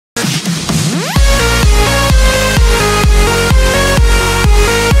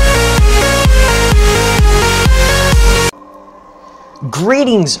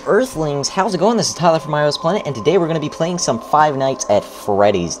Greetings, Earthlings! How's it going? This is Tyler from iOS Planet, and today we're going to be playing some Five Nights at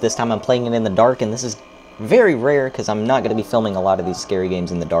Freddy's. This time I'm playing it in the dark, and this is very rare, because I'm not going to be filming a lot of these scary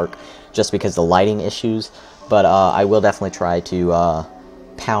games in the dark, just because of the lighting issues, but I will definitely try to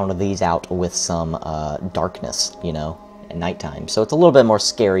pound these out with some darkness, you know, at nighttime. So it's a little bit more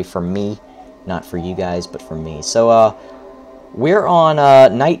scary for me, not for you guys, but for me. So we're on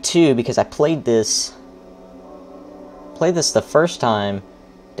night 2, because I played this the first time,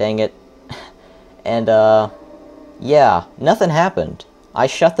 dang it, and yeah, nothing happened. I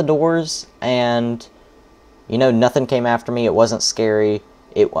shut the doors, and you know, nothing came after me. It wasn't scary.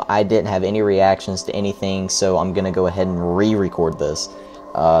 I didn't have any reactions to anything, so I'm gonna go ahead and re-record this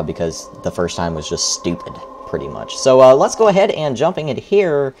because the first time was just stupid, pretty much. So let's go ahead and jumping into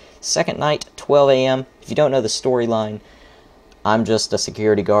here. Second night, 12 a.m. If you don't know the storyline, I'm just a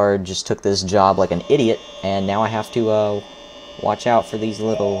security guard, just took this job like an idiot, and now I have to watch out for these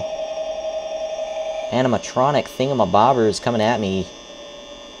little animatronic thingamabobbers coming at me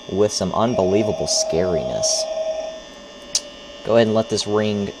with some unbelievable scariness. Go ahead and let this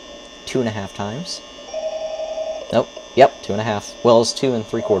ring 2.5 times. Nope, yep, 2.5. Well, it's 2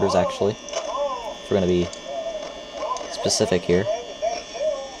 3/4 actually. If we're gonna be specific here.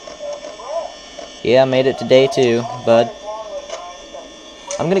 Yeah, I made it to day 2, bud.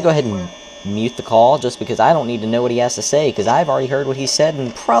 I'm going to go ahead and mute the call, just because I don't need to know what he has to say, because I've already heard what he said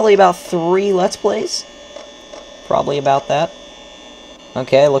in probably about 3 Let's Plays. Probably about that.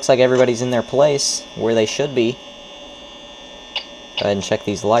 Okay, looks like everybody's in their place, where they should be. Go ahead and check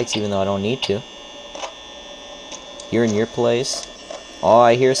these lights, even though I don't need to. You're in your place. Oh,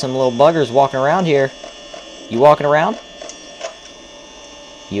 I hear some little buggers walking around here. You walking around?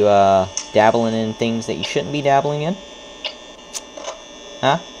 You, dabbling in things that you shouldn't be dabbling in?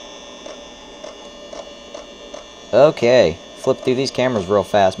 Huh? Okay. Flip through these cameras real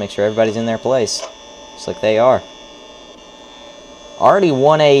fast. Make sure everybody's in their place. Just like they are. Already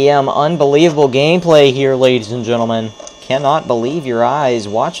 1 a.m. Unbelievable gameplay here, ladies and gentlemen. Cannot believe your eyes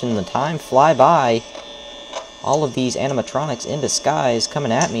watching the time fly by. All of these animatronics in disguise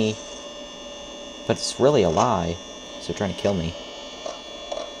coming at me. But it's really a lie. So they're trying to kill me.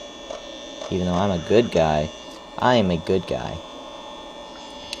 Even though I'm a good guy. I am a good guy.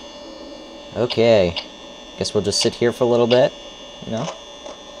 Okay, guess we'll just sit here for a little bit, you know,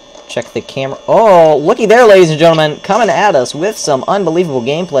 check the camera. Oh, looky there, ladies and gentlemen, coming at us with some unbelievable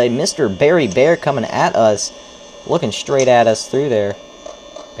gameplay. Mr. Barry Bear coming at us, looking straight at us through there.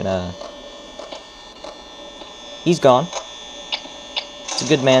 He's gone. It's a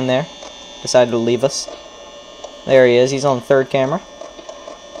good man there. Decided to leave us. There he is, he's on the 3rd camera.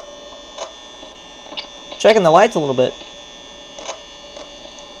 Checking the lights a little bit.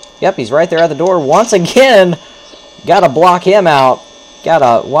 Yep, he's right there at the door once again. Gotta block him out.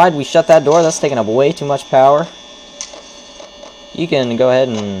 Why'd we shut that door? That's taking up way too much power. You can go ahead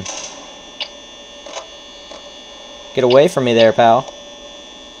and get away from me there, pal.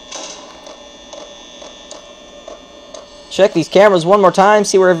 Check these cameras one more time,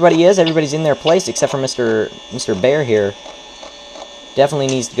 see where everybody is. Everybody's in their place except for Mr. Bear here. Definitely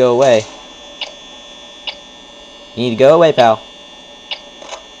needs to go away. You need to go away, pal.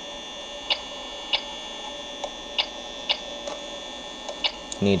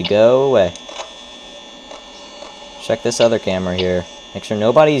 Need to go away. Check this other camera here. Make sure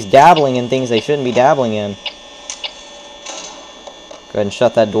nobody's dabbling in things they shouldn't be dabbling in. Go ahead and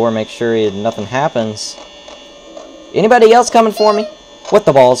shut that door. Make sure nothing happens. Anybody else coming for me? What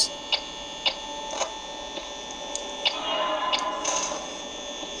the balls?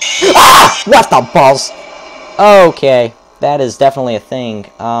 Ah! What the balls? Okay, that is definitely a thing.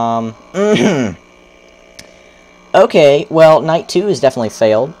 Okay, well, night 2 has definitely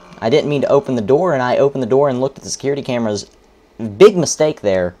failed. I didn't mean to open the door, and I opened the door and looked at the security cameras. Big mistake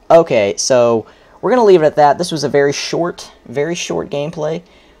there. Okay, so we're going to leave it at that. This was a very short gameplay.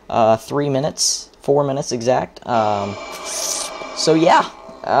 3 minutes, 4 minutes exact. So yeah,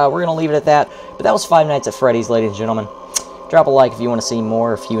 we're going to leave it at that. But that was Five Nights at Freddy's, ladies and gentlemen. Drop a like if you want to see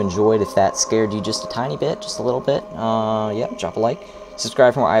more, if you enjoyed, if that scared you just a tiny bit, just a little bit. Yeah, drop a like.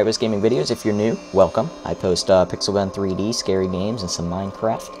 Subscribe for more iOS gaming videos. If you're new, welcome. I post Pixel Gun 3D, scary games, and some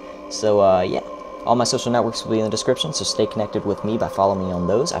Minecraft. So, yeah. All my social networks will be in the description, so stay connected with me by following me on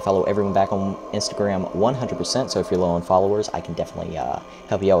those. I follow everyone back on Instagram 100%, so if you're low on followers, I can definitely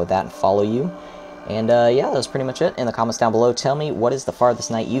help you out with that and follow you. And, yeah, that was pretty much it. In the comments down below, tell me, what is the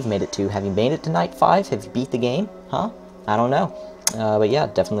farthest night you've made it to? Have you made it to night 5? Have you beat the game? Huh? I don't know. But, yeah,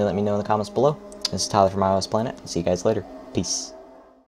 definitely let me know in the comments below. This is Tyler from iOS Planet. I'll see you guys later. Peace.